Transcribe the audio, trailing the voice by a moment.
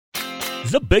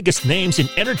The biggest names in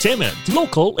entertainment,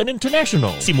 local and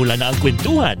international. Simula na ang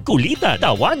kwentuhan, kulitan,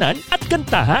 tawanan at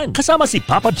kantahan. Kasama si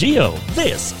Papa Gio.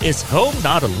 This is Home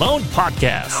Not Alone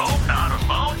Podcast. Home Not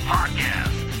Alone Podcast.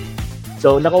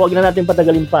 So, wag na natin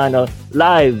patagalin pa,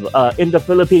 live in the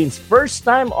Philippines. First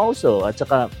time also. At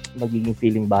saka, magiging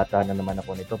feeling bata na naman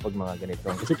ako nito pag mga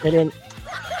ganito. Kasi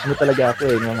talaga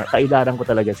ako kaidaran ko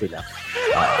talaga sila.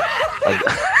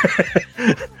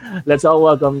 Let's all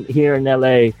welcome here in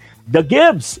LA, the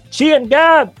GIBBS, Chi and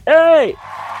Gab. Hey!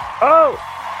 Oh!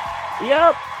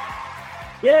 Yep!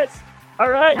 Yes! All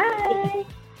right! Hi!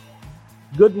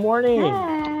 Good morning!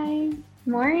 Hi!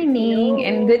 Morning!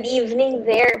 And good evening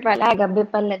there pala. Gabi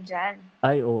pala dyan.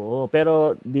 Ay, oo.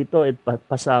 Pero dito,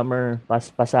 pa-summer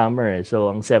eh. So,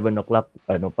 ang 7 o'clock,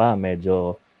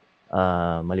 medyo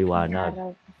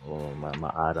maliwanag.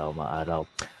 Maaraw.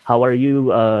 How are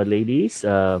you, ladies?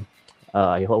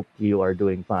 I hope you are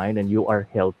doing fine and you are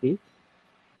healthy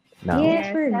now. Yes,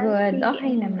 we're good.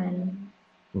 Okay naman.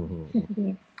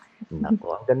 Mm-hmm.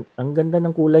 Nako, ang ganda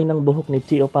ng kulay ng buhok ni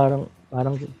Chio, parang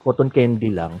cotton candy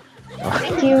lang.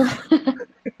 Thank you.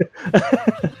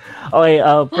 Okay,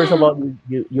 first of all,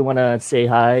 you wanna say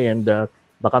hi and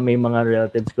baka may mga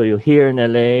relatives ko you here in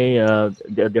LA,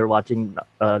 they're watching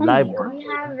live. We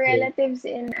have relatives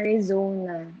in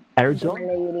Arizona.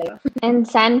 Arizona? And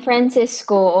San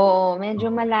Francisco. Oo,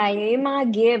 medyo malayo. Yung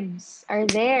mga GIBBS are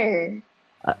there.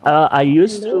 I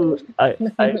used to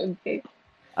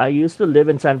live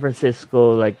in San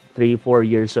Francisco like 3-4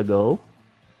 years ago.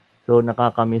 So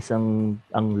nakakamiss ang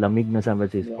lamig na San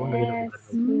Francisco. Yes.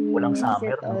 Walang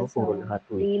summer, puro lahat.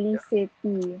 Daily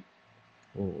City.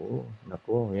 Oo,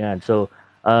 nako, yan. So,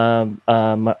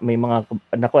 may mga,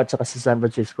 at saka sa San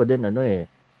Francisco din,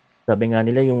 sabi nga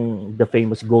nila yung the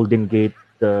famous Golden Gate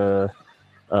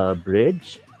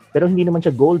Bridge. Pero hindi naman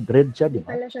siya gold, red siya, di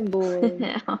ba? Wala siya gold.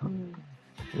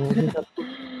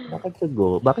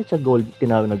 Bakit siya gold,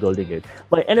 tinawag na Golden Gate?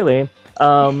 But anyway,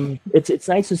 it's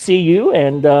nice to see you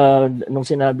and nung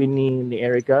sinabi ni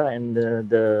Erica and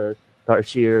the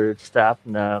Tarsier staff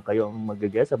na kayo ang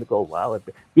mag-guest, sabi ko, wow.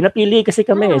 Pinapili kasi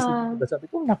kami. Sabi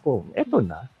ko, nako, eto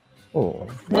na. Oh.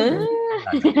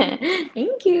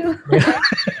 Thank you.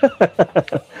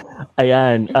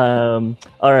 Ayan.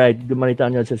 All right. Good morning,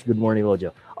 Tanya. Says good morning,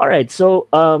 Rojo. All right. So,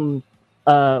 una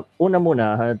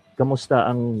muna, kamusta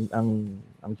ang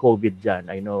COVID dyan?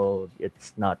 I know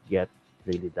it's not yet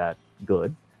really that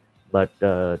good. But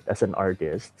as an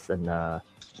artist and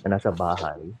nasa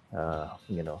bahay,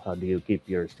 how do you keep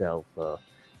yourself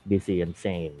busy and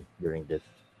sane during this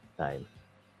time?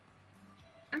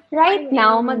 Right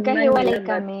now, magkahiwalay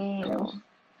kami.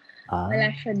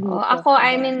 Wala siya dito. Ako,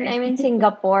 I'm in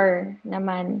Singapore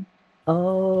naman.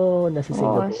 Oh, nasa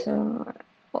Singapore.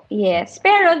 Yes.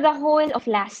 Pero the whole of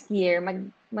last year,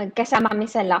 magkasama kami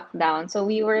sa lockdown. So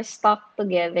we were stuck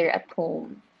together at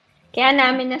home. Kaya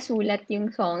namin nasulat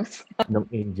yung songs. Ng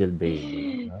Angel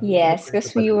Baby. Yes,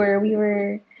 because we were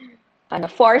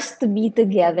forced to be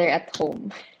together at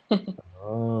home.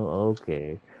 Oh,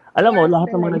 okay. Alam mo,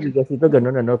 lahat ng mga nagigas ito,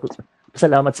 ganun,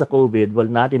 salamat sa COVID,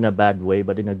 well, not in a bad way,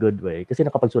 but in a good way. Kasi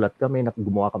nakapagsulat kami,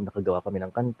 nakagawa kami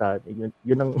ng kanta.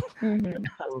 Yun ang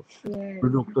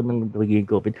produkto ng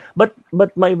naging COVID. But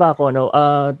maiba ako,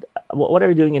 what are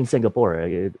you doing in Singapore?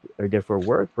 Are there for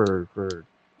work, for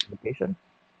vacation?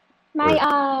 My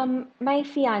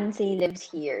fiance lives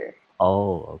here.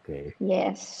 Oh, okay.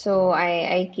 Yes, so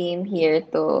I came here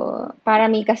para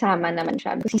may kasama naman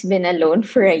siya because he's been alone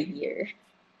for a year.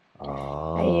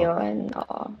 Oh. Ayun,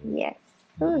 oo. Yes.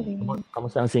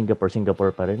 Kamusta ang Singapore? Singapore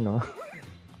pa rin, no?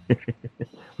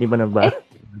 Di ba nagbago?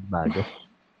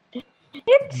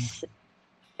 It's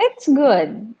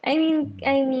good. I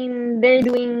mean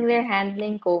they're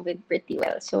handling COVID pretty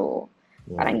well. So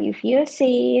parang you feel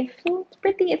safe. So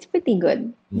it's pretty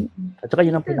good. At saka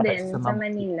yun ang sa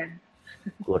Manila.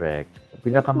 Correct.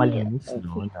 Pinakamalinis,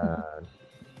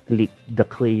 the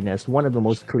cleanest, one of the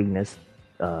most cleanest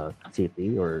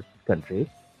city or country.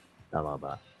 Tama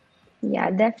ba? Yeah,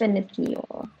 definitely.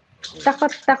 Oh.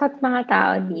 Takot mga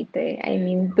tao dito eh. I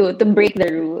mean, to break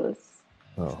the rules.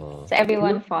 Oo. So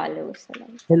everyone follows.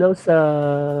 Hello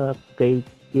sa kay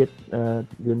Kit,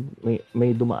 yun,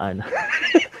 may dumaan.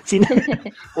 Sino?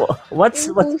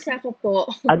 What's pusa ko po.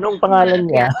 Anong pangalan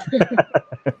niya?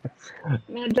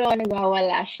 Medyo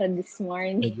nagwawala siya this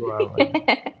morning. Oh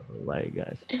my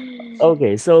gosh.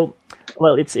 Okay, so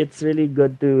well, it's really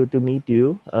good to meet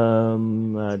you.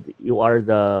 You are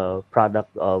the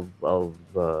product of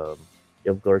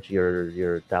course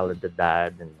your talented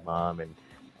dad and mom and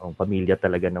ang pamilya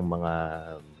talaga ng mga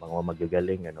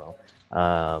magagaling,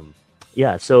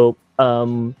 yeah, so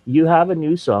you have a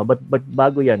new song, but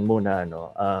bago yan muna,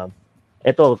 ano,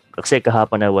 eto, kasi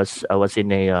kahapon I was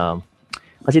in a,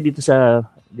 kasi dito sa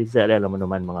LA, alam mo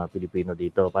naman mga Pilipino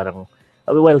dito, parang,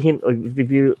 well, if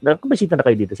you, nakabisita na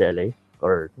kayo dito sa LA?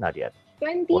 Or not yet? Or,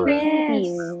 2019, Yes.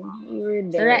 you were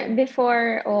Right there.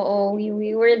 before, oo,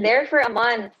 we were there for a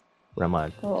month.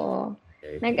 Raman? Oo.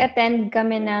 Okay. Nag-attend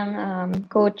kami ng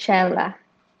Coachella.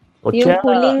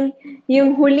 Coachella!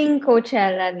 Yung huling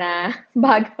Coachella na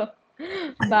bago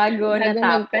Bago natapos.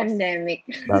 mag-pandemic.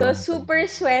 So, super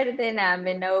swerte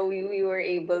namin na we were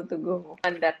able to go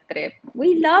on that trip.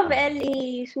 We love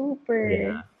LA.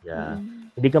 Super. Yeah.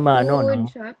 Hindi ka maano, Food, no?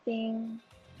 shopping.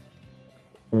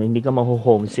 Hindi ka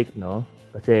maho-homesick, no?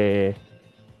 Kasi,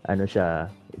 ano siya,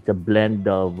 it's a blend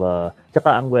of,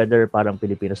 tsaka ang weather parang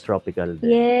Pilipinas tropical din.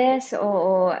 Yes,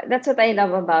 oo. That's what I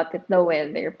love about it, the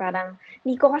weather. Parang,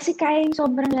 hindi ko kasi kaya yung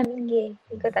sobrang lamig eh.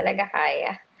 Hindi ko talaga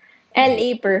kaya.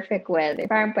 LA, perfect weather.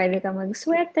 Parang pwede ka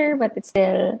mag-sweater, but it's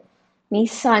still, may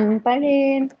sun pa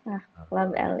rin.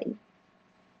 Love LA.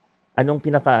 Anong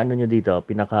pinaka-ano nyo dito?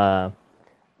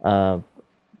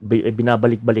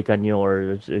 Binabalik-balikan nyo,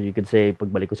 or you could say,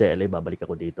 pagbalik ko sa LA, babalik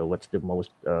ako dito. What's the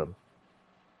most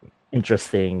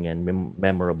interesting and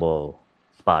memorable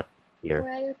spot here?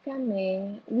 Well,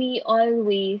 we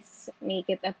always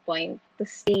make it a point to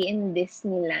stay in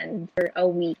Disneyland for a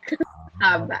week.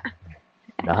 Haba.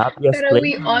 The happiest Pero place?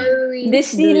 we always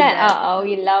Disneyland, do that. oo,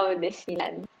 we love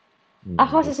Disneyland.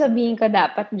 Ako sasabihin ko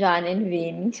dapat John and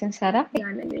Vinny's. Ang sarap.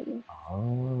 Sana din.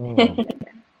 Oh.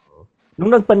 Nung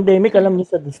nag-pandemic, alam niyo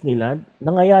sa Disneyland,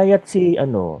 nangayayat si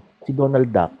Donald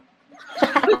Duck.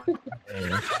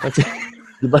 Kasi,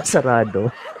 di ba sarado?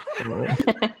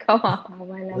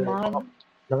 Kawawa naman.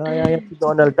 Nangayayat si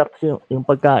Donald Duck yung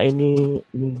pagkain ni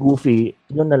Goofy,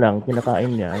 yun na lang, kinakain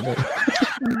niya.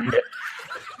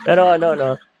 Pero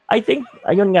I think,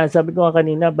 ayun nga, sabi ko nga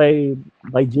kanina, by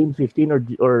June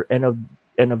 15 or end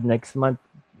of next month,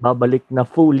 babalik na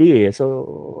fully eh.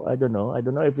 So, I don't know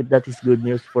if that is good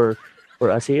news for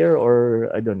us here,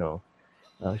 or I don't know.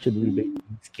 Should we be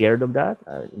scared of that?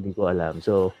 Hindi ko alam.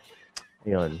 So,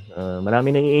 ayun.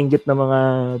 Marami nang iinggit na mga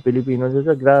Pilipino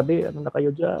dito. Grabe, ano na kayo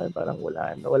dyan? Parang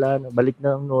wala na. Balik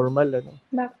na ang normal.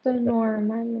 Back to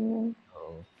normal.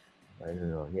 I don't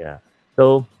know, yeah.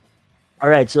 So, all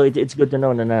right. So, it's good to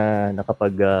know na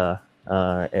nakapag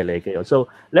LA kayo. So,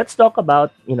 let's talk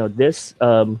about, this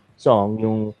song,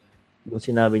 yung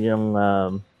sinabi niyang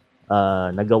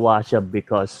nagawa siya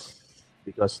because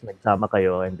nagsama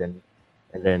kayo, and then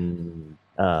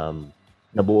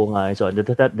nabuo nga. So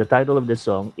the title of this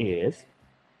song is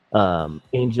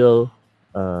Angel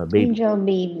Baby. Angel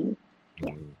Baby.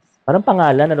 Parang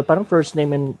pangalan, parang first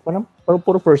name, and parang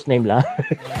puro first name lang.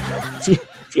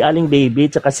 si Aling Baby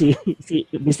tsaka si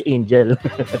Miss Angel.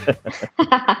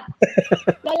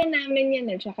 Lola namin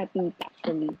yan tsaka tita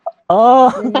actually.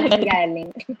 Oh, galing.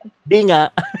 di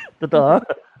nga. Totoo.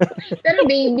 Pero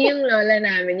baby yung lola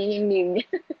namin, yun yung name niya.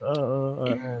 Oo.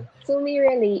 So may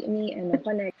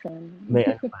connection. May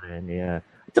pa rin, yeah.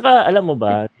 Tsaka alam mo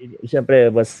ba, siyempre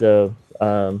was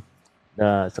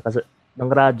ng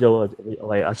radyo,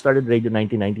 okay, I started radio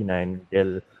 1999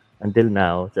 until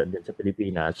now sa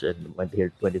Pilipinas, and went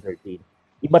here 2013.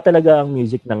 Iba talaga ang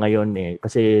music na ngayon eh,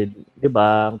 kasi 'di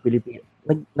ba, ang Pilipinas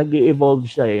nag-evolve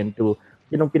siya into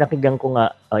yung pinakinggan ko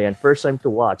nga, ayan, first time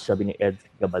to watch, sabi ni Ed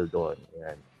Gabaldon.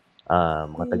 Ayan.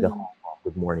 Mga taga Hong Kong.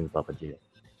 Good morning, Papa Gio.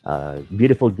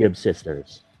 Beautiful GIBBS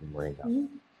sisters. Good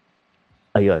morning.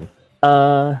 Ayun.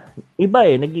 Iba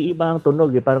eh, nag-iiba ang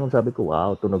tunog eh. Parang sabi ko,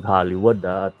 wow, tunog Hollywood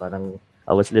at parang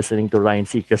I was listening to Ryan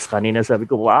Seacrest kanina, sabi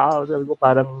ko, wow, sabi ko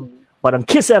parang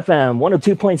Kiss FM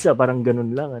 102.7, parang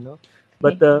ganun lang,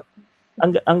 But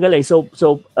ang galing. So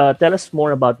tell us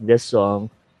more about this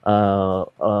song,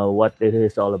 what it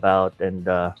is all about, and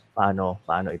paano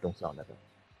itong song na to.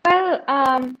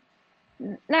 Well,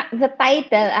 the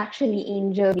title actually,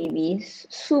 Angel Baby, is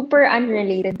super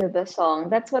unrelated to the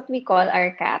song. That's what we call our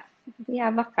cat. We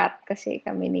have a cat kasi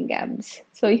kami ni GIBBS.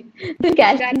 So, yung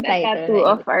title tattoo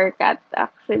of our cat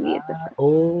actually.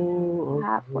 Oh, okay.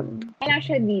 Hapon. Wala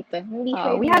siya dito. Hindi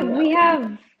siya we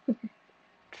have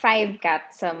 5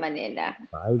 cats sa Manila.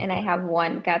 5. And I have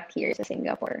 1 cat here sa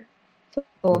Singapore.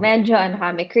 So, medyo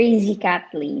kami, crazy cat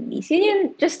ladies. Yun yung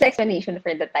just the explanation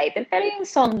for the title. Pero yung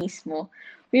song mismo,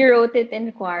 we wrote it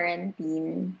in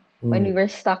quarantine when we were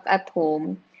stuck at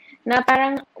home. Na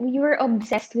parang we were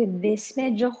obsessed with this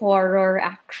medyo horror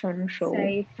action show.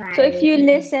 Sci-fi. So if you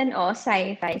listen,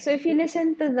 sci-fi. So if you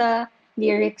listen to the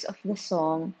lyrics of the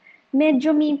song,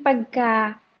 medyo may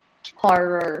pagka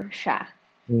horror siya.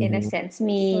 in a sense.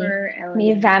 May Horror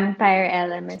may element. vampire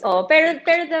elements. Oh, pero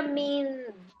the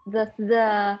main the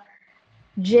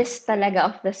gist talaga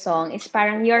of the song is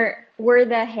parang we're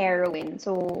the heroine.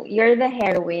 So you're the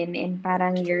heroine and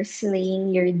parang you're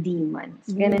slaying your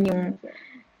demons. Ganun yung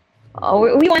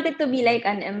we want it to be like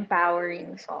an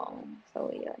empowering song. So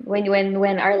yun.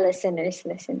 When our listeners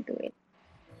listen to it.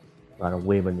 Parang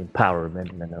women empowerment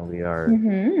na we are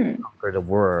Mhm. conquer the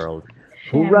world.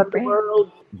 Who run the Syempre. world?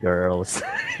 Girls.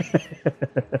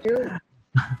 True.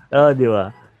 Oh, di ba?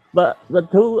 But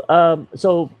who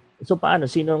so paano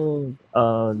sinong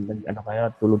ano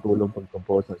kaya tulong-tulong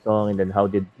pag-compose ng song, and then how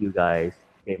did you guys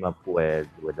came up with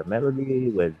the melody,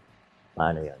 with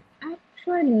paano yan?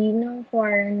 Actually, nung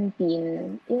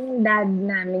quarantine, yung dad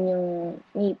namin yung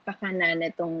may pakana na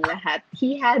tong lahat.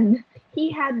 He had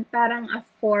parang a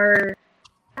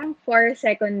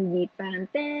 4-second beat, parang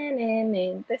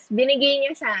tenenen. Tapos binigay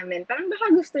niya sa amin. Parang baka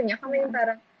gusto niya. Kami yung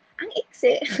parang, ang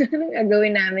iksi. Anong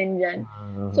gagawin namin dyan?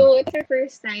 So, it's our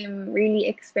first time really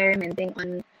experimenting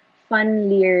on fun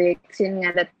lyrics. Yun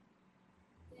nga, that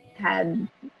had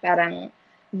parang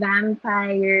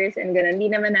vampires and gano'n.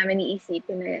 Hindi naman namin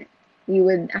iisipin na we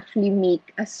would actually make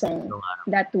a song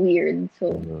that weird.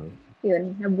 So,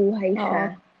 yun, nabuhay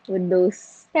siya with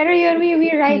those. Pero yun,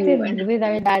 we write it Yun. with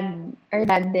our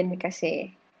dad din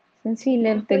kasi. Since we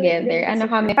live Makulit together, din kasi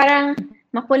kami, parang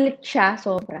makulit siya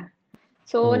sobra.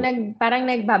 So, Oh. parang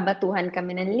nagbabatuhan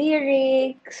kami ng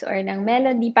lyrics or ng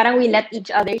melody. Parang we let each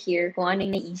other hear kung ano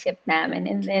yung naisip namin.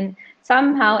 And then,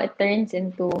 somehow, it turns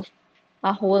into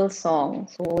a whole song.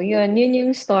 So, yun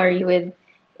yung story with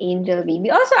Angel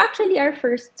Baby. Also, actually, our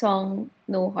first song,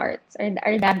 No Hearts,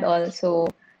 our dad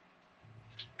also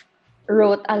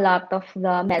wrote a lot of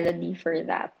the melody for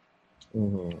that.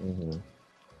 Galing.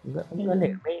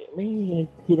 May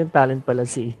hidden talent pala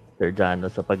si Sir Jano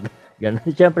sa pag ganun.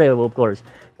 Siyempre, of course,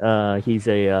 he's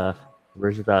a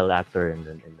versatile actor in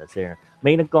the singer.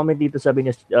 May nag-comment dito, sabi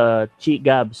niya,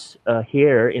 GIBBS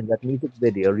here in that music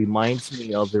video reminds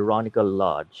me of Veronica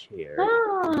Lodge here.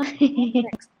 Ah.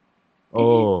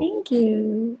 Oh. Thank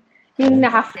you. Yung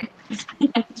naka-flip.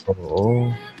 Oo.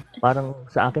 Parang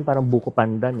sa akin parang buko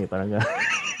pandan eh, parang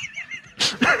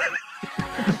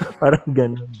parang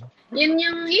ganun. Yun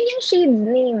yung shade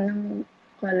name ng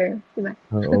color, diba?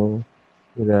 Oo.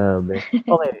 Grabe.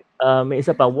 Okay, may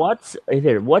isa pa. What's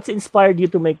inspired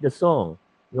you to make the song?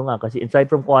 Yung nga, kasi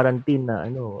aside from quarantine na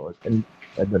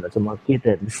sa mga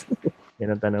kittens.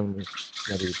 Yan ang tanong ni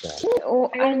Narita.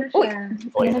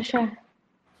 Ayan na siya.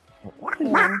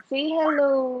 Ayan. Say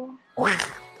hello.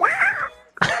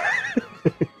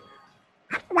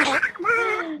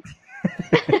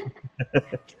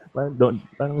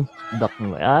 Parang duck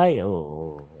mo. Ay,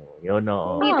 yun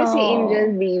o. Hindi kasi Angel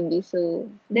Baby, so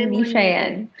Hindi siya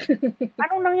yan.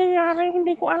 Anong nangyayari?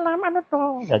 Hindi ko alam. Ano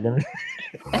to? Gagano.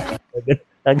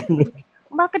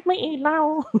 Bakit may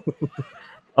ilaw?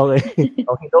 Okay.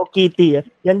 Hello Kitty.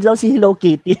 Yan daw si Hello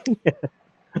Kitty.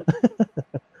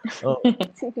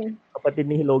 Kapatid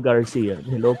ni Hello Garcia.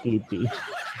 Hello Kitty.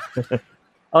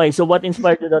 Okay, so what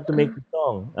inspired you to make the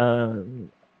song?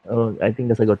 I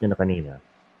think nasagot niyo na kanina.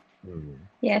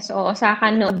 Yes, sa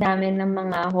kanood namin ng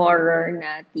mga horror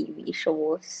na TV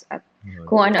shows at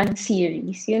kung ano-ano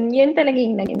series. Yun talaga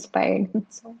yung nag-inspire ng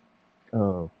song.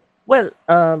 Well,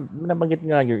 nabanggit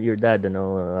nga your dad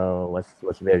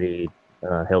was very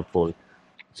helpful.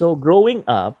 So growing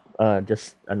up,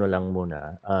 just lang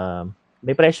muna,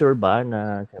 may pressure ba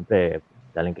na siyempre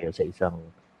galing kayo sa isang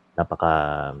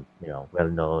napaka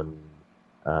well-known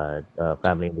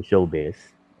family in the showbiz?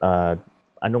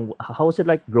 How was it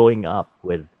like growing up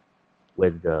with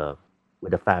the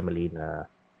family na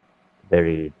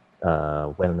very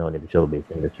well-known in the showbiz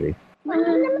industry? Wala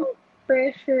namang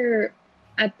pressure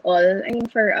at all. I mean,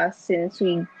 for us, since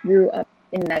we grew up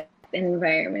in that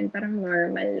environment, parang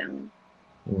normal lang.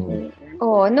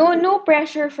 No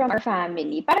pressure from our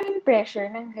family. Parang yung pressure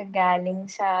nang gagaling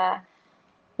sa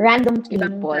random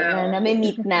people na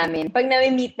nami-meet namin. Pag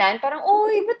nami-meet namin, parang,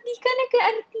 oy, ba't di ka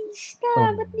nagka-artista?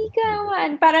 Ba't di ka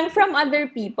man? Parang from other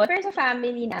people. Pero sa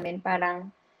family namin,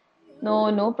 parang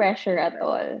no pressure at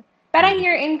all. Parang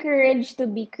you're encouraged to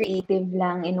be creative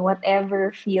lang in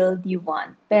whatever field you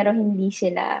want. Pero hindi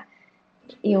sila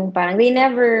yung parang, they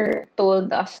never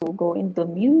told us to go into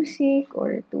music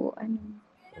or to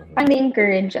parang they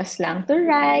encourage us lang to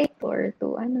write or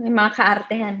to yung mga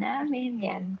kaartehan namin,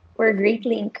 yan. We're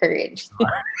greatly encouraged.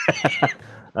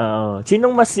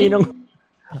 Sinong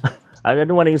I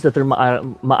don't want to use the term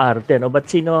maarte, no?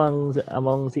 But sino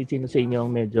sa inyo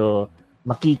ang medyo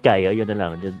makikay? Yun na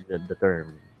lang, the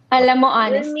term. Alam mo, We'll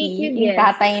make honestly, you yung guess.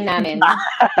 tatay namin.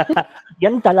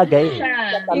 Yan talaga eh.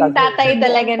 Siya. Yung tatay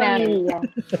talaga Buong namin. pamilya.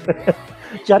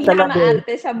 Siya talaga eh.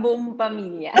 Pinakamaarte sa buong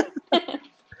pamilya.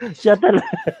 Siya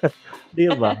talaga. Di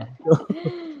ba?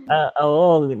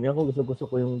 Oo, gusto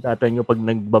ko yung tatay niyo pag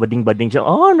nagbabading-bading siya.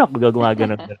 Oh, naku,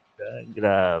 gumagana.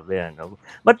 Grabe ano.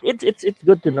 But it's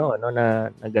good to know no na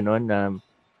gano'n na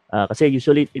kasi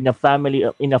usually in a family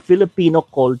in a Filipino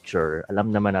culture,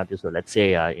 alam naman natin so let's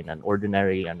say in an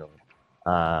ordinary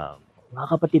mga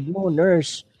kapatid mo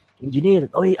nurse,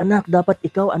 engineer. Oy, anak, dapat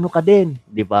ikaw ano ka din,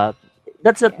 'di ba?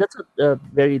 That's a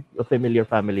very familiar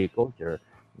family culture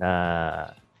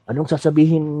na anong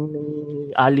sasabihin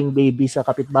ng aling baby sa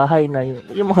kapitbahay na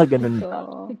yung mga ganun ba?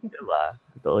 Totoo. Diba?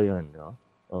 Totoo yun, no?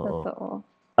 Oo. Totoo.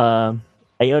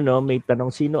 Ayun, no, may tanong,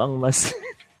 sino ang mas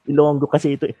Ilonggo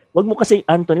kasi ito. Wag mo kasi,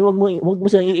 Anthony, wag mo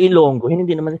sa Ilonggo.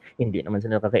 Hindi naman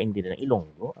sila nakakaintindi ng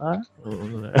Ilonggo.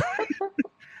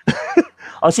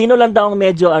 O sino lang daw ang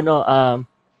medyo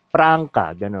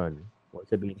prangka, ganun. Huwag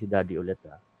sabihin si Daddy ulit,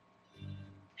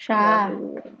 Siya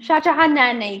tsaka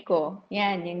nanay ko.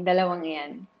 Yan, yung dalawang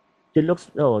yan. You look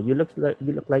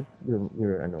like your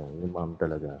mom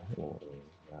talaga.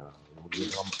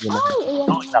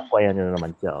 Nakwayan nyo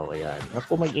naman siya. O, ayan.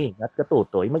 Ako, mag-ingat ka,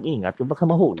 Totoy. Mag-ingat. Kung baka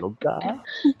mahulog ka.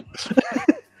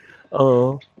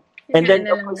 Oh. And then,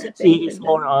 she is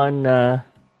more on,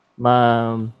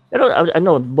 pero I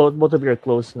know, both of you are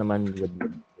close naman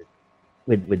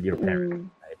with your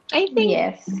parents. Right? I think,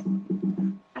 Yes.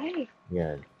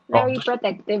 Yan. Very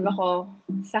protective ako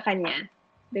sa kanya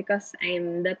because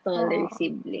I'm the taller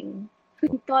sibling.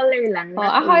 Taller lang.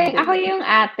 Ako yung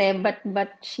ate, but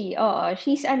she's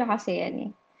kasi yan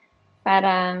eh.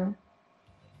 Parang,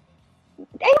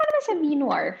 ayaw naman sabihin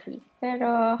warfy,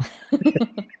 pero...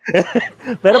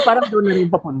 pero parang doon na rin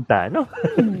papunta, no?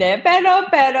 Hindi, pero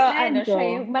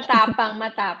siya yung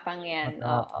matapang yan.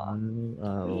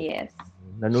 Yes.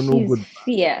 Nanunugod.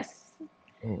 Yes.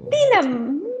 Hindi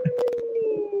naman.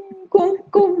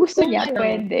 Kung gusto niya,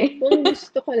 pwede. Kung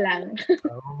gusto ko lang.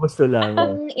 Gusto lang.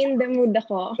 Kung in the mood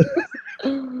ako.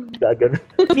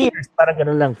 Fierce, parang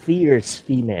ganun lang. Fierce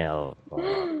female.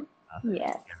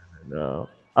 Yes.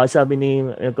 Sabi ni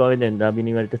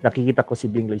Marites, nakikita ko si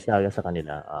Bing Lisaga sa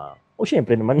kanila.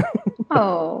 Syempre naman.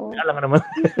 Alam nga naman.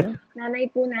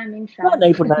 Nanay po namin siya.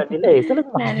 Nanay po namin nila eh.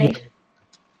 Talagang Nanay.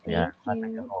 Yan, sa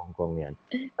Hong Kong yan.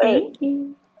 Thank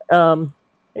you.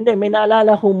 Hindi, may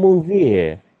naalala kong movie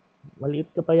eh.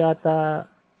 Maliit ka pa yata.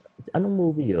 Anong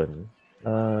movie yun?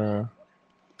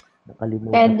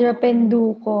 Nakalimutan. Pedro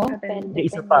Penduko.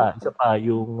 Isa pa.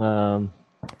 Yung,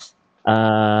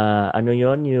 ano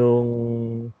yun? Yung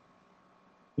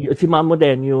si Mamo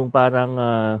din, yung parang,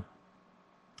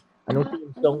 anong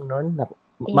theme song nun?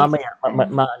 Mamaya,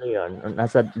 ano yun?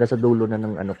 Nasa dulo na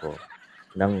ng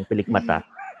ng pilikmata.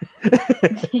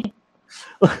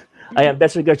 Ayan,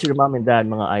 best regards to your mom and dad,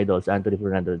 mga idols, Anthony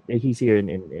Fernando. He's here in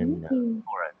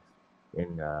Florence,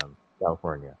 in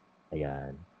California.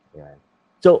 Ayan.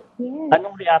 So,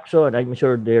 anong reaction? I'm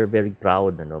sure they're very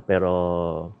proud,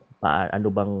 pero paano,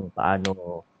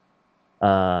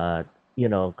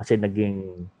 kasi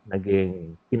naging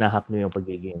pinahak niyo yung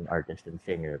pagiging artist and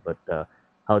singer. But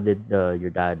how did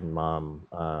your dad and mom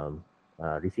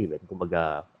receive it?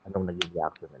 Kumbaga, anong naging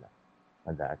reaction nila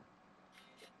on that?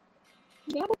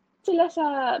 Sila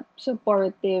sa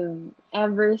supportive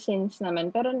ever since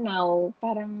naman. Pero now,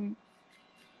 parang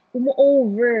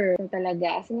umu-over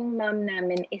talaga. Kasi yung mom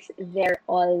namin is there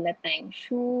all the time.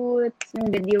 Shoots,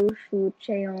 yung video shoot,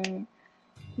 siya yung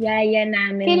yaya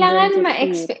namin. Kailangan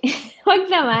ma-explain. Huwag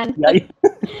naman.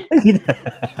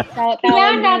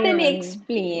 Kailangan natin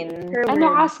i-explain.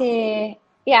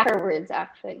 Her words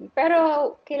actually.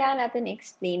 Pero kailangan natin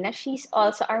i-explain na she's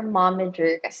also our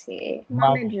momager kasi.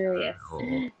 Momager, yes.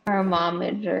 Our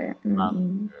momager.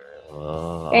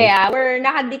 Kaya we're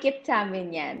nakadikit sa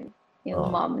amin yan. Yung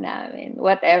mom namin.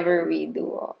 Whatever we do.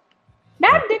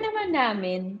 Dad din naman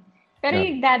namin. Pero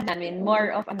yung dad namin,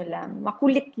 more of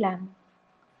makulit lang.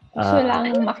 Gusto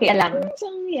lang makialam. Anong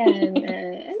song yan?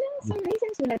 Anong song? May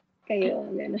sulat kayo.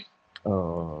 Gano'n.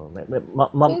 So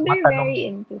they're very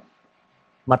into.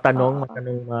 Matanong,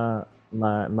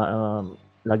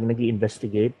 lagi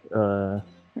nag-i-investigate.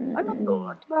 Ano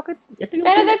to? Bakit?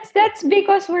 Pero that's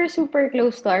because we're super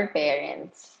close to our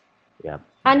parents. Yeah.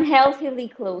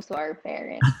 Unhealthily close to our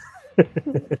parents.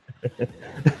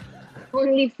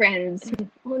 Only friends.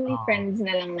 Only friends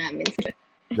na lang namin.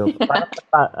 So,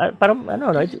 parang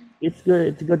it's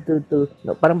good to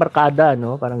parang barkada,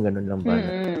 no? Parang ganun lang ba?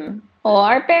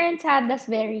 Our parents had us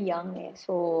very young eh.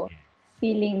 So,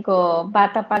 feeling ko,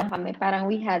 bata pa lang kami, parang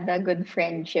we had a good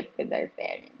friendship with our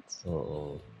parents.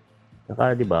 Oo.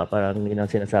 Saka 'di ba, parang yun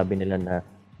ang sinasabi nila na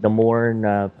the more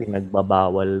na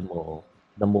pinagbabawal mo,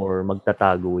 the more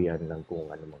magtatago yan ng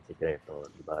kung ano mang sikreto,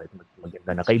 'di ba?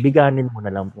 Maganda na kaibiganin mo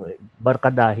na lang po,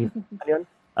 barkadahin. Ano yun?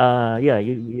 Yeah,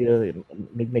 you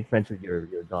make friends with your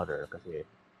daughter kasi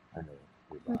ano,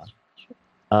 'di ba?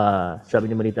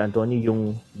 Sabi ni Manita Antonio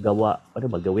yung gawa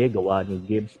ni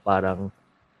Gibbs parang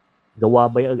gawa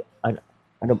ba yung,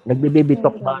 ano, nagbe-baby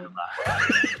talk ba? Ano ba?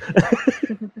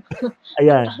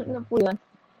 Ayan. Ano po yun?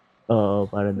 Oo,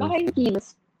 parang Baka yung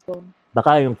kilos ko.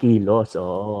 baka yung kilos,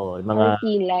 oo. Yung mga, Or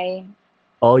kilay.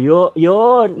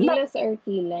 yun. Kilos or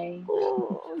kilay.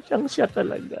 Oh, siya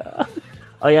talaga.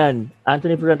 Ayan,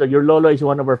 Anthony Ferrento, your lolo is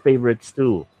one of our favorites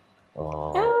too.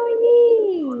 Oh,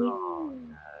 yay!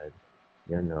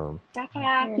 yan o.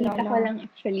 Kakakita ko lang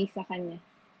actually sa kanya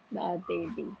the other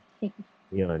day.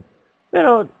 Yun.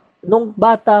 Pero, nung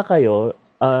bata kayo,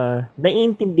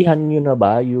 naiintindihan nyo na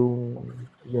ba yung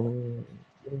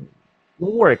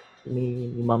work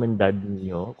ni mom and dad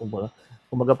niyo?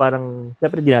 Kumbaga parang,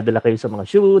 siyempre dinadala kayo sa mga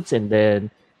shoots and then,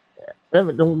 I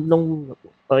don't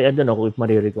know if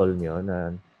marirecall nyo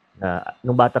na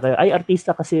nung bata kayo, ay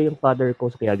artista kasi yung father ko,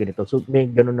 so kaya ganito. So may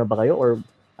ganun na ba kayo or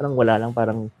parang wala lang,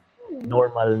 parang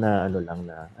normal na ano lang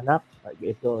na, anak,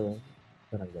 ito,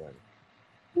 parang gano'n.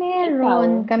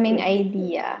 Meron kaming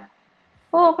idea.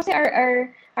 Oo, kasi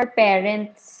our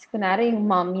parents, kunwari yung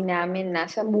mommy namin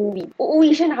nasa movie,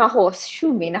 uuwi siya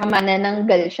naka-costume eh,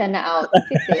 nakamanananggal siya na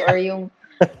outfit eh, or yung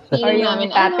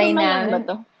tatay namin.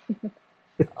 Ba to?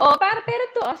 Pero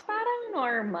to us, parang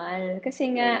normal.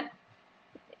 Kasi nga,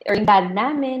 or yung dad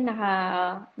namin,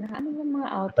 ano ba mga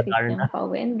outfit ng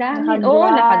pauwi? Ang dami.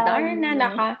 Nakadarna,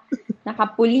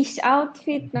 naka-police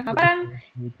outfit, parang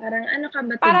ano ka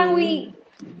ba today? Parang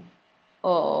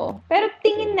pero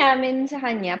tingin namin sa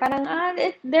kanya, parang,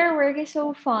 their work is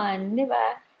so fun, di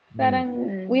ba? Parang,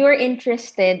 we were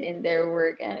interested in their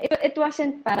work. It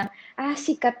wasn't parang,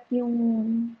 sikat yung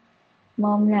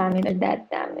mom namin or dad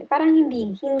namin. Parang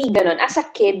hindi ganun. As a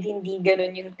kid, hindi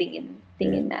ganun yung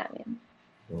tingin namin.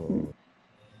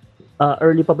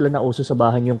 Early pa pala na uso sa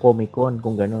bahay yung Comic-Con,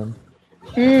 kung ganun.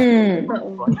 Dream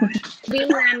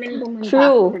namin pumunta.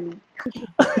 True.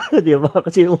 Di ba?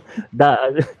 Kasi yung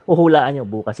uhulaan niyo,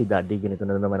 bukas si daddy, ganito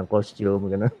na naman ang costume,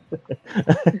 gano'n.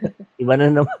 Iba na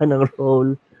naman ang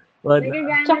role. But,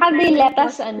 tsaka they let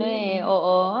us,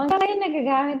 hanggang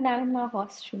nagagamit namin mga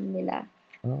costume nila.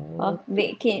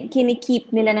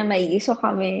 Kinikip nila na maigi. So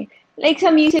kami, like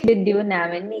sa music video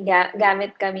namin, may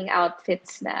gamit kaming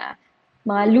outfits na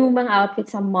mga lumang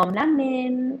outfits sa mom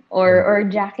namin or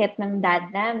jacket ng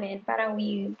dad namin. Parang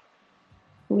we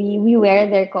wear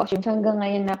their costumes hanggang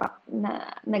ngayon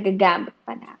na nagagamit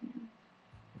pa namin.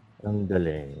 Ang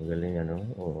galing. Ang galing, ano?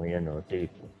 Ayan,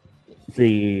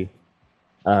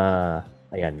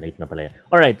 ayan, late na pala yan.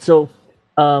 Alright, so,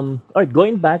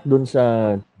 going back dun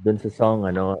sa song,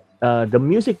 the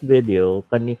music video,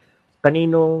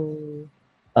 kaninong,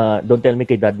 don't tell me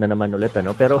kay dad na naman ulit,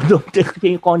 pero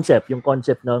yung concept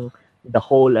ng the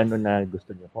whole, na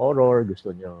gusto niyo horror,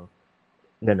 gusto niyo,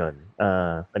 ganon.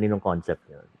 Kaninong concept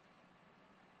yun?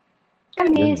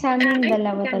 Kami, sa amin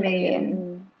dalawa talaga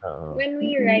yun. When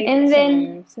we write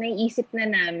songs, naiisip na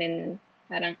namin,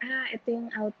 parang, ito yung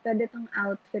pwede tong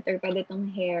outfit or pwede tong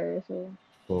hair. So,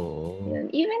 yun.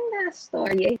 Even the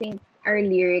story, I think our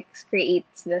lyrics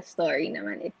creates the story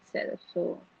naman itself.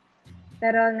 So,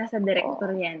 pero nasa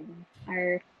director yan.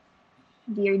 Our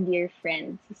dear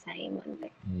friend, si Simon.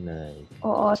 Nice.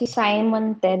 Oo, si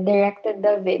Simon Ted directed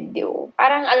the video.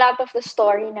 Parang a lot of the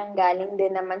story nanggaling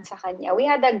din naman sa kanya. We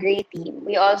had a great team.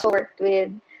 We also worked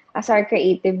with, as our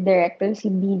creative director, si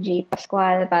BJ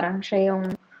Pascual. Parang siya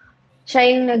yung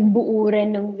nagbuo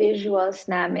rin ng visuals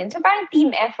namin. So parang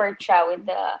team effort siya with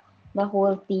the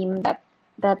whole team that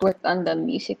worked on the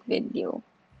music video.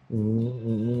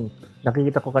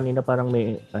 Nakikita ko kanina parang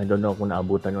may, I don't know kung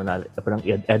naabutan mo na, parang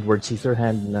Edward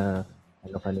Scissorhand na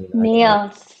kanina.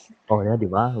 Nails. Yeah, di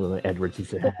ba? Edward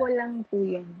Scissorhand. Ito lang po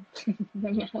yan.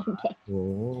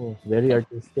 Very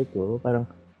artistic. Parang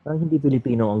hindi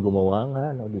Pilipino ang gumawa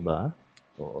nga, di ba?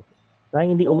 Parang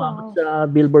hindi umabot sa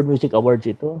Billboard Music Awards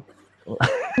ito.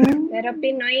 Pero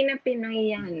Pinoy na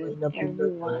Pinoy yan.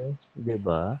 Everyone. Di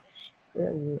ba?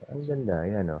 Ang ganda,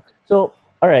 yan. So,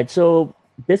 alright, so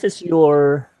this is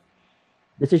your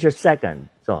second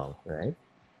song, right?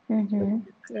 Mm-hmm.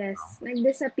 Yes.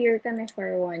 Nag-disappear kami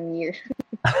for 1 year.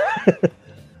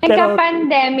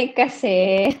 Nagka-pandemic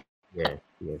kasi. Yes,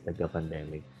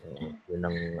 nagka-pandemic. Yun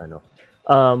ang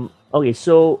okay,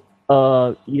 so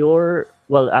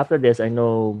after this, I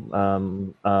know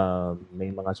may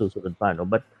mga susunod pa,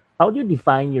 but how do you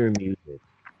define your music?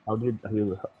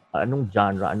 anong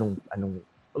genre,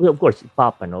 well, of course,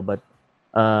 pop, but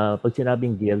pag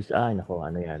sinabing GIBBS, nako,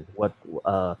 ano yan,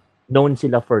 known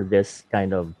sila for this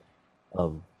kind of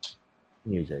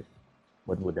music.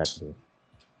 What would that be?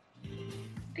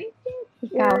 I think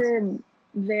Ikaw. we're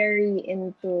very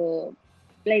into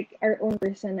like our own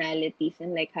personalities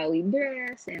and like how we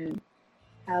dress and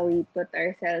how we put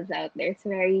ourselves out there. It's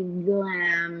very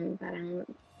glam, parang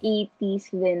 80s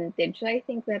vintage. So I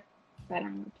think that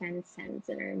parang transcends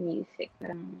in our music.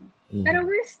 Pero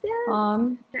we're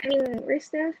still, we're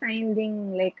still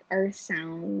finding like our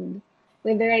sound.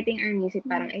 With writing our music,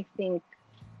 parang I think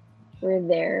we're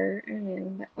there.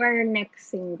 Our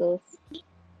next singles.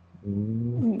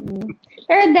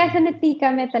 Pero definitely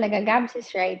kami talaga, Gabs is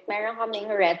right. Meron kaming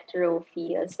retro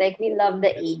feels. Like, we love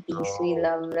the 80s. We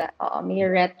love the may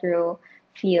retro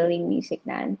feeling music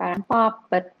na. Parang pop,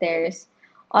 but we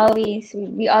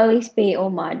always pay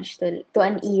homage to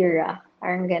an era.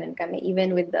 Parang ganun kami,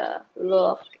 even with the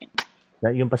look.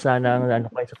 Yung pa sana,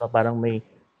 saka parang may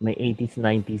 80s,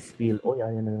 90s feel.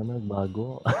 Ayan na naman,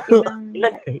 bago.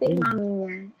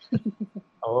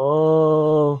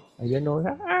 Ayan o.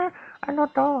 Ano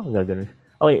to? Gagano.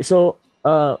 Okay, so,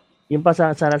 yung pa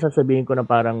sana sasabihin ko na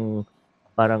parang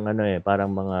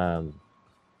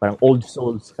old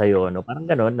souls kayo, no? Parang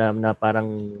gano'n, na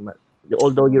parang,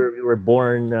 although you were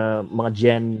born,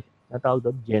 mga natawag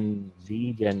doon, Gen Z,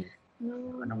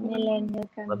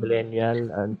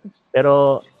 millennial.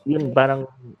 Pero, yun, parang,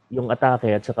 yung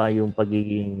atake at saka yung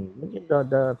pagiging,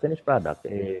 the finished product,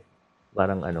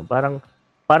 parang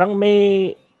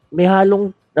may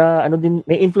halong,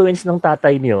 may influence ng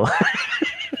tatay niyo.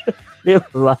 Di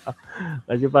ba?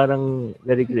 Kasi parang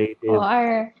very creative.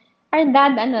 Our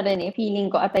dad, feeling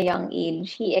ko at a young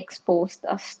age, he exposed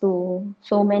us to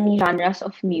so many genres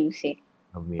of music.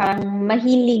 Parang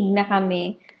mahilig na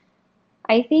kami.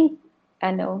 I think,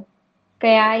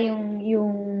 kaya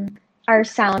yung our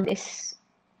sound is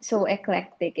so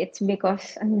eclectic. It's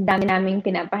because ang dami naming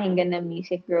pinapakinggan na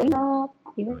music growing up,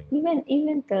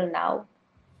 even till now.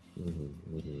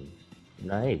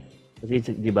 Nice.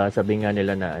 Kasi, di ba, sabi nga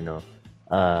nila na,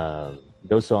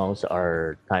 those songs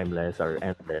are timeless, are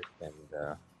endless, and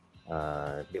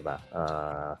di ba?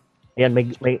 Ayan,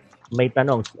 may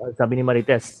tanong. Sabi ni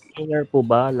Marites, singer po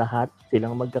ba lahat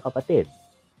silang magkakapatid?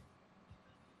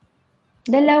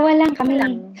 Dalawa lang kami.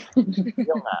 Yung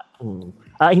nga.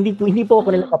 Hindi po ako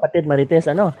nilang kapatid, Marites.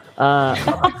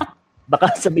 Baka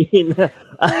sabihin na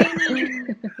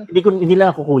hindi lang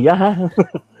ako kuya, ha?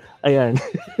 Ayan.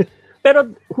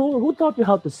 Pero who taught you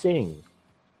how to sing?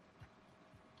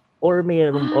 Or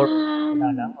parang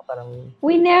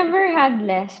we never had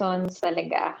lessons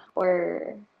talaga, or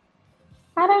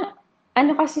parang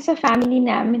kasi sa family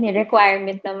namin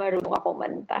requirement na marunong ako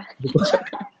kumanta.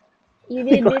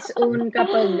 I-disown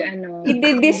kapag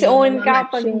I-disown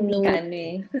kapag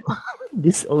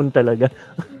disown talaga.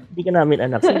 Hindi ka namin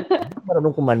anak.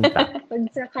 Marunong kumanta. Pag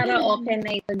sa karaoke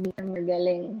na ito, di ka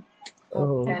magaling.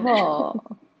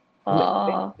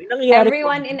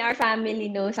 Everyone in our family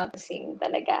knows how to sing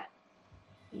talaga.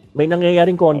 May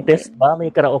nangyayaring contest ba? May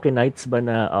karaoke nights ba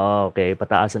na okay,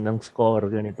 pataasan ng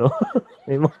score ganito?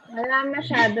 Wala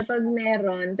masyado pag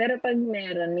meron, pero pag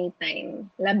meron may time.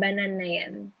 Labanan na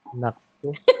 'yan.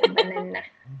 Nakto. Labanan na.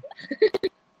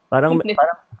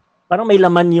 Parang may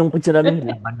laman yung pag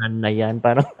sinabing labanan na 'yan,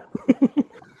 parang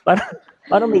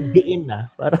may diin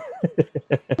na. Parang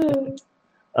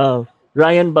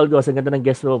Ryan Baldos, ang ganda ng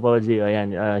guest mo, Pauji.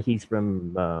 Ayan, he's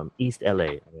from East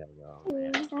LA. Ayan.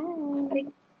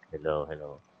 Hello.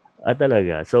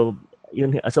 Talaga. So,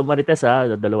 Marites,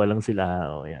 dalawa lang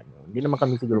sila. Ayan. Hindi naman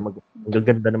kami siguro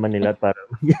magaganda naman nila para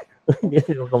hindi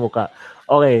sila kamukha.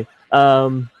 Okay.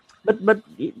 But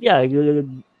yeah,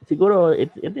 siguro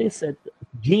it is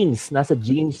genes, nasa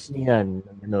genes niyan.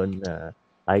 Ganun,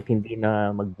 kahit hindi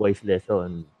na mag-voice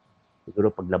lesson.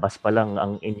 Siguro paglabas pa lang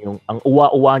ang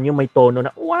uwa-uwa niyo may tono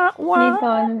na uwa. May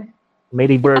tono. May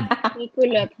reverb. May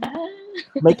kulot.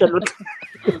 May kulot.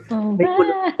 May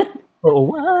kulot.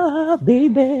 Oh, wow,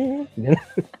 baby.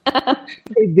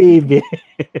 Hey, baby.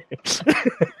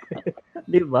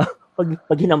 Di ba?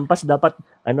 Pag hinampas dapat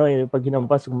pag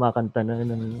hinampas kumakanta na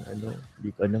ng di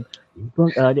ko ano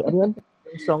yan?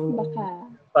 Song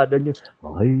father niyo.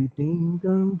 I think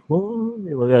I'm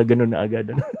falling. Mga ganun na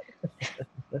agad.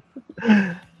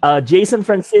 Jason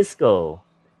Francisco.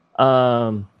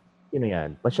 Yun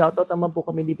yan. Pa-shoutout naman po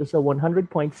kami dito sa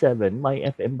 100.7 My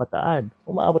FM Bataan.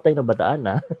 Umaabot tayo ng Bataan,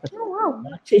 ha? Oh, wow.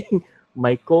 Watching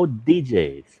my code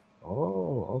DJs.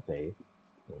 Oh, okay.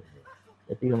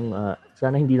 Ito yung,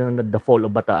 sana hindi lang na the fall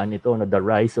of Bataan ito, na the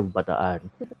rise of Bataan.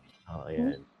 Oh,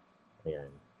 ayan.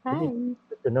 Hi.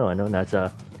 Good to know, nasa...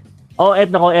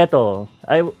 eto.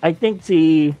 I think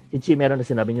si Chi meron na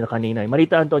sinabi niyo kanina.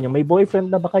 Marita Antonio, may boyfriend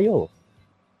na ba kayo?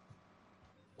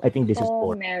 I think this is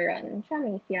Oo, for... meron. Siya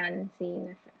may fiancé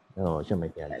na siya. Oo, siya may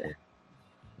fiancé.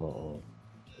 Oo.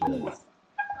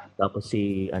 Tapos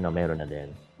si, meron na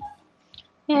din.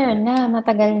 Meron na,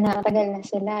 matagal na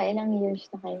sila. Ilang years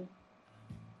na kayo?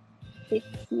 6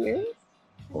 years?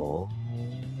 Oh.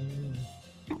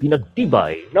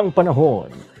 Pinagtibay ng panahon.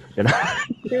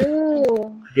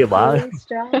 True. Diba? Very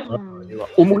strong. Diba?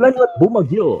 Umulan at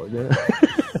bumagyo.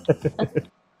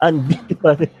 Andito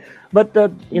pa rin. But,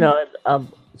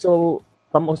 so,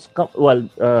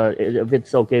 if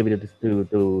it's okay with us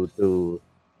to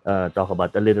talk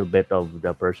about a little bit of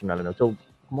the personal, so,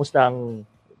 kumusta ang,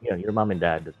 your mom and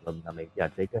dad, na may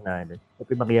fiancé ka na,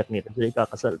 siyempre makiyak nito, so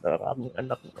ikakasal na ang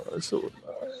anak mo. So,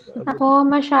 Ako,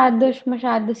 masyado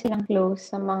silang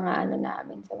close sa mga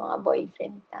namin, sa mga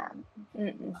boyfriend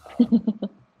namin.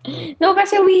 No,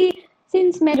 kasi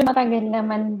since medyo matagal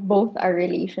naman both our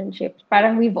relationships,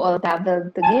 parang we've all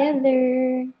traveled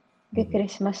together,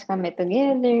 Christmas kami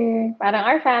together, parang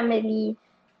our family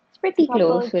is pretty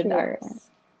close with our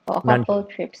couple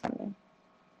trips kami.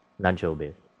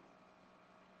 Non-showbiz.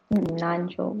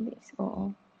 Non-showbiz,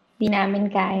 oo. Di namin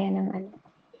kaya ng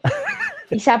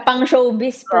isa pang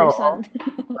showbiz person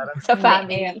sa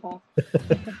family.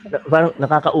 Parang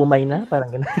nakakaumay na,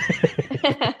 parang gano'n.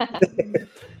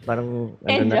 Parang,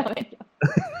 Medyo.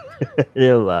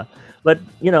 Diba? But,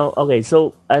 okay,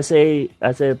 so as a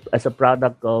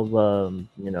product of,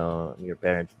 your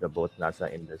parents na both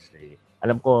nasa industry,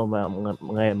 alam ko,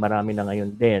 marami na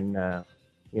ngayon din na,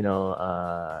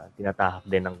 tinatahak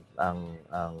din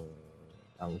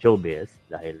ang showbiz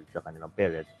dahil sa kanilang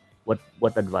parents.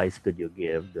 What advice could you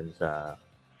give dun sa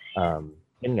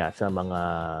sa mga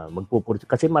magpupursu?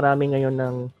 Kasi marami ngayon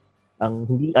ang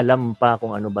hindi alam pa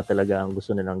kung ano ba talaga ang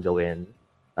gusto nilang gawin,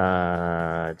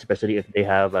 especially if they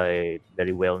have a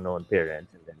very well-known parents,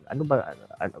 and then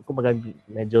kumbaga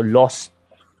medyo lost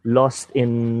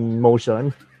in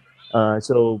motion.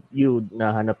 So you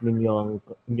nahanap ninyo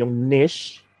yung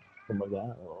niche,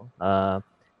 kumbaga.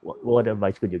 What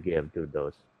advice could you give to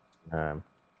those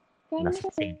nasa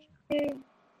stage?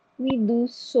 We do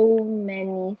so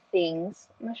many things.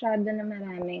 Masyado na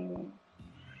maraming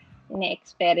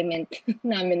na-experiment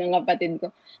namin ng kapatid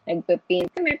ko. Nagpa-paint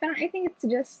kami. Parang I think it's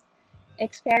just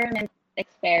experiment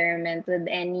with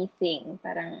anything.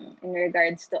 Parang in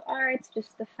regards to arts,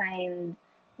 just to find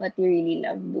what you really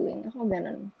love doing. Ako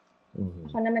ganun.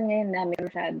 Ako naman ngayon, dami ko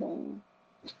na masyadong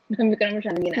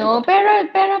ginagawa. No, pero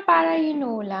para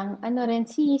lang, rin,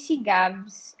 si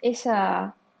GIBBS is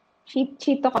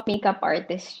she took up makeup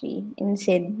artistry in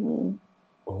Sydney.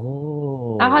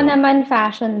 Oh. Ako naman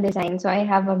fashion design, so I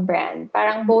have a brand.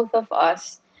 Parang both of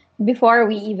us, before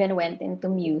we even went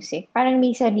into music, parang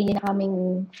may sarili na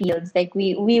kaming fields. Like,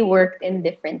 we worked in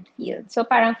different fields. So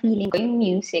parang feeling ko yung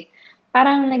music,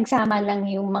 parang nagsama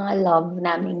lang yung mga love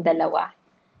naming dalawa.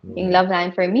 Yung love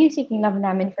namin for music, yung love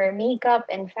namin for makeup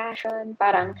and fashion,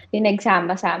 parang yung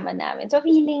nagsama-sama namin. So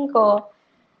feeling ko,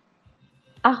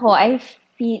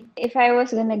 if I was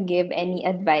gonna give any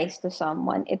advice to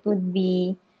someone, it would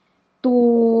be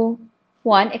to,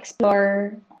 one,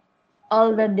 explore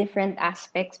all the different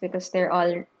aspects because they're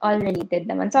all related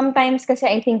naman. Sometimes kasi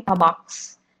I think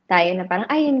box tayo na parang,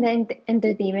 in the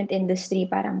entertainment industry,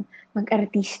 parang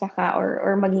mag-artista ka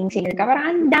or maging singer ka. Parang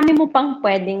ang dami mo pang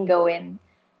pwedeng gawin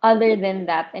other than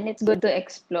that. And it's good to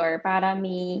explore para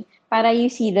you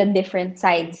see the different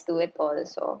sides to it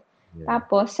also. Yeah.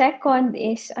 Tapos, second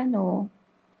is,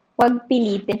 wag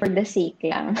pilitin for the sake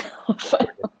lang.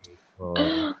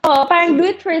 Parang do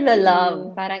it for the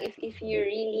love. Parang if you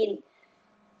really,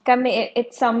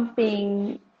 it's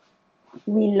something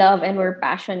we love and we're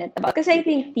passionate about. Kasi I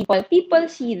think people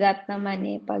see that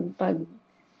naman pag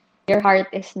your heart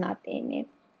is not in it.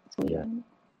 So, yun.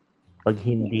 Pag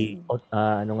hindi,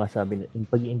 sabi niya,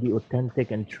 pag hindi authentic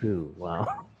and true. Wow.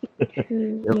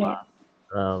 Yeah.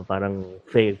 Parang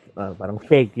fake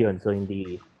yun. So,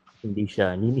 hindi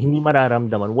hindi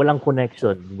mararamdaman. Walang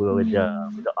connection with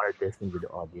the artist and with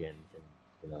the audience.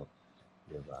 And,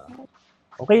 diba?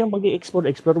 Okay yung pag-i-explore,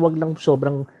 wag lang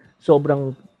sobrang,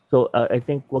 so I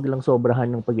think wag lang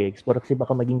sobrahan ng pag-i-explore kasi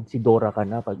baka maging si Dora ka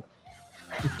na pag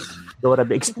Dora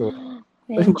the Explorer.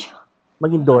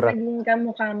 Maging Dora. Maging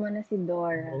kamukha mo na si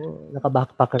Dora.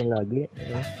 Naka-backpacker lagi.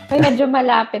 Ay, medyo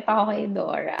malapit ako kay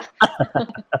Dora.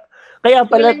 Kaya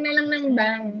pala... Kulang na lang ng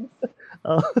bangs.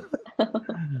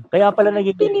 Kaya pala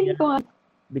naging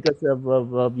because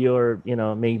of your,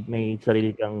 may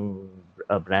sarili kang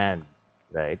brand,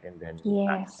 right? And then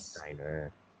yes. designer.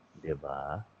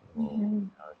 Diba?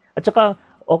 Mhm. At saka,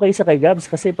 okay sa kay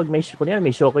Gabs kasi pag may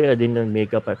show kayo din ng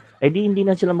makeup hindi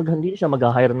na sila hindi siya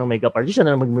mag-hire ng makeup artist, siya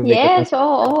na mag-makeup. Yes,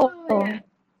 oo. Yeah.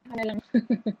 Ano lang.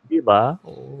 Diba?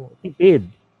 Oo, tipid.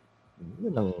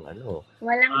 Yun ang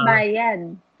Walang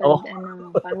bayad. Oh.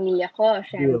 Pamilya ko,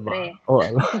 syempre. Diba? Oh,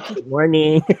 good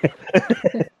morning.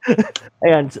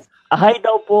 Ayan. Hi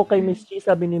daw po kay Miss G,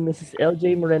 sabi ni Mrs.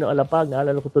 LJ Moreno Alapag.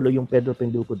 Naalala ko tuloy yung Pedro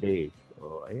Penduko days.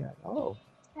 Oh, ayan. Oh.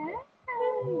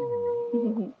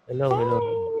 Hello.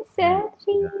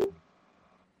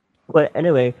 Well,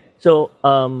 anyway, so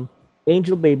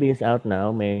Angel Baby is out now.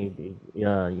 May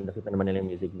yung nakita naman nila yung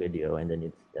music video, and then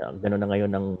it's gano'n na ngayon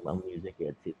ang music.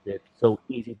 It's so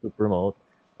easy to promote,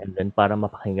 and then para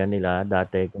mapakinggan nila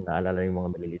dati kung naalala yung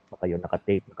mga maliliit pa kayo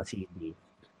naka-tape, naka-CD.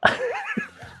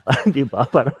 Di ba?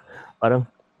 Parang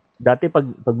dati pag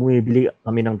bumibili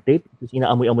kami ng tape, tapos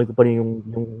inaamoy-amoy ko pa rin yung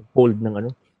fold ng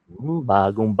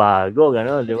bagong-bago,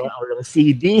 gano'n, di ba? O yung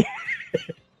CD.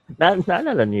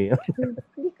 Naalala niyo yun?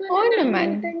 Hindi ko Oo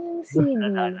naman. naman yung CD.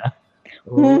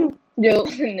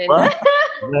 Joke. What?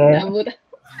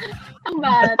 Ang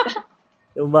bata.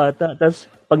 Yung bata. Tapos,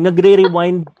 pag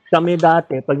nagre-rewind kami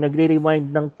dati, pag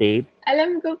nagre-rewind ng tape,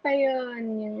 Alam ko pa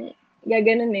yun. Yung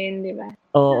gaganunin, di ba?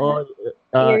 oo,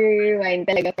 I-rewind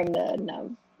talaga from the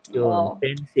knob. yung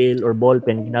pencil or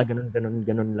ballpen,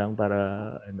 ganun lang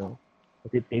para,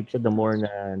 kasi tape siya the more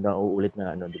na nauulit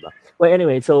na, di ba? Well,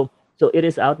 anyway, so it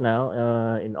is out now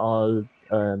in all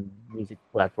music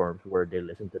platforms where they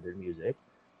listen to their music.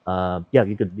 Yeah,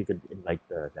 you could invite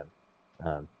them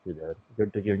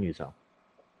to your new song.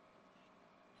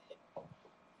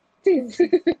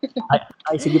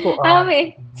 Ay, sige po.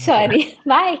 Okay. Sorry.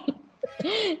 Bye.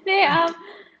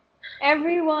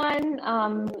 Everyone,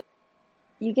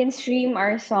 you can stream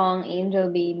our song Angel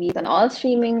Babies on all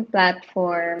streaming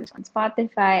platforms, on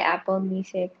Spotify, Apple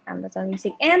Music, Amazon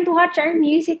Music, and watch our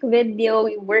music video.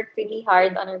 We worked really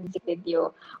hard on our music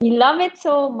video. We love it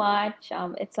so much.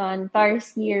 It's on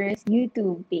Tarsiers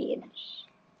YouTube page.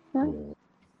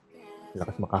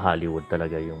 Lakas maka-Hollywood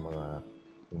talaga yung mga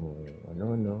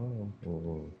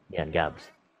yan,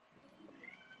 Gabs.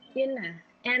 Yun na.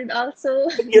 And also,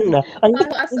 Yun na. follow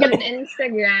us on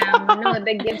Instagram.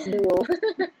 The GIBBS Duo.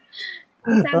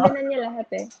 Sabi na niya lahat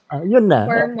eh. Yun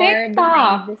na. For more TikTok.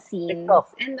 behind the scenes.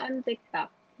 TikTok. And on TikTok,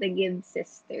 the GIBBS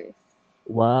Sisters.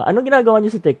 Wow. Anong ginagawa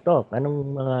niyo sa TikTok?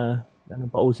 Anong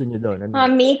pauso niyo doon?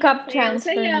 Makeup Ayun,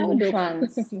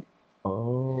 transformations.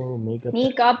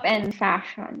 Makeup and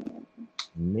fashion.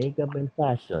 Makeup and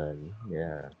fashion.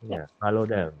 Yeah. Follow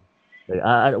them.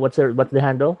 What's the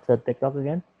handle sa TikTok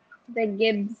again? The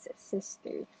GIBBS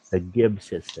Sisters. The GIBBS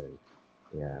Sisters.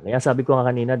 Yeah. Kaya sabi ko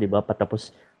nga kanina, 'di ba,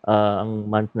 patapos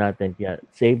ang month natin, kaya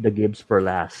save the GIBBS for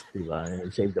last, 'di ba?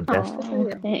 Save the best. Oh,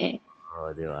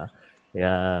 'di ba?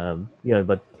 Yeah,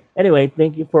 but anyway,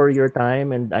 thank you for your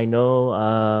time, and I know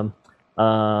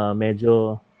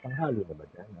medyo tanghali na ba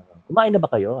yan? Kumain na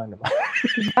ba kayo? Ano ba?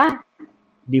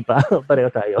 Di pa. Pareho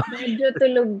tayo. Medyo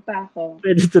tulog pa ako.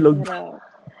 Medyo tulog. Pero,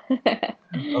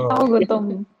 Ako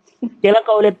gutom. Kailan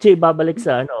ka ulit, Chi, babalik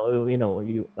sa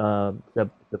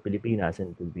sa Pilipinas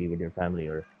and to be with your family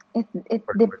or It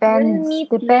depends.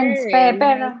 Depends pa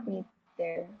pero meet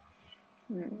there.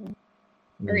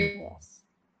 Or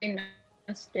in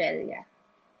Australia.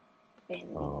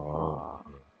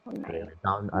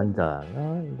 Down under.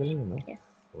 Galing, no? Yes.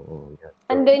 Oo, yeah.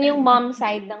 andun yung mom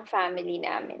side ng family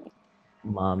namin.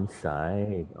 Mom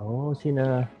side.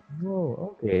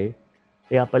 Okay.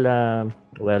 Kaya pala,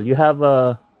 well, you have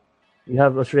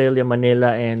Australia,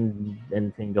 Manila, and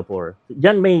Singapore.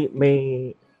 Diyan may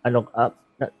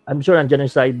I'm sure andyan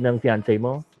yung side ng fiancé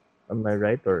mo. Am I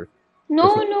right? Or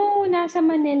No, nasa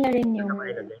Manila rin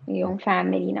yung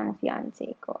family ng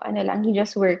fiancé ko. He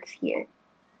just works here.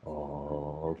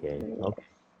 Oh, okay.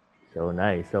 So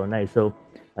nice. So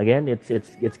again,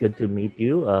 it's good to meet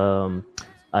you.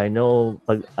 I know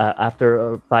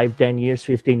after 5, 10 years,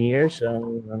 15 years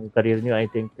ang career niyo, I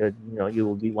think that you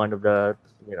will be one of the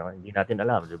hindi natin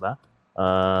alam, 'di ba?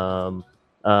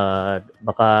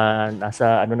 Baka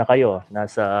nasa na kayo,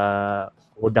 nasa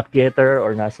Kodak Theater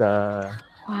or nasa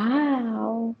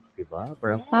Wow. 'di ba?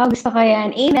 Wow, gusto ko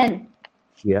yan. Amen.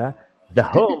 Yeah. The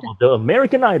home of the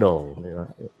American Idol.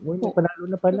 Panalo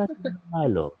na pala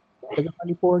nanalo. Taga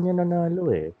California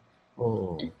nanalo eh.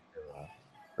 Oo. Diba?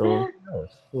 So,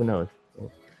 who knows?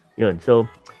 Yun. So,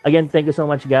 again, thank you so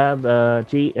much, Gab,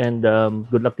 Chi, and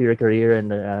good luck to your career.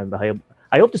 And I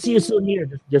hope to see you soon here.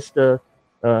 Just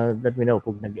let me know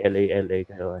kung nag-LA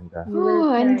kayo.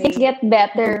 And things get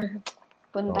better.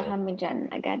 Punta kami dyan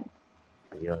agad.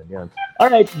 Yun. All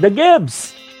right, the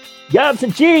GIBBS. Gabs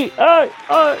and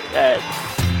GIBBS!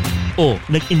 O,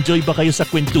 nag-enjoy ba kayo sa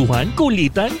kwentuhan,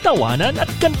 kulitan, tawanan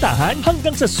at kantahan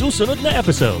hanggang sa susunod na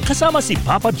episode kasama si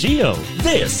Papa Gio?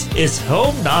 This is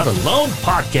Home Not Alone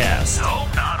Podcast.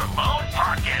 Home Not Alone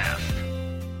Podcast.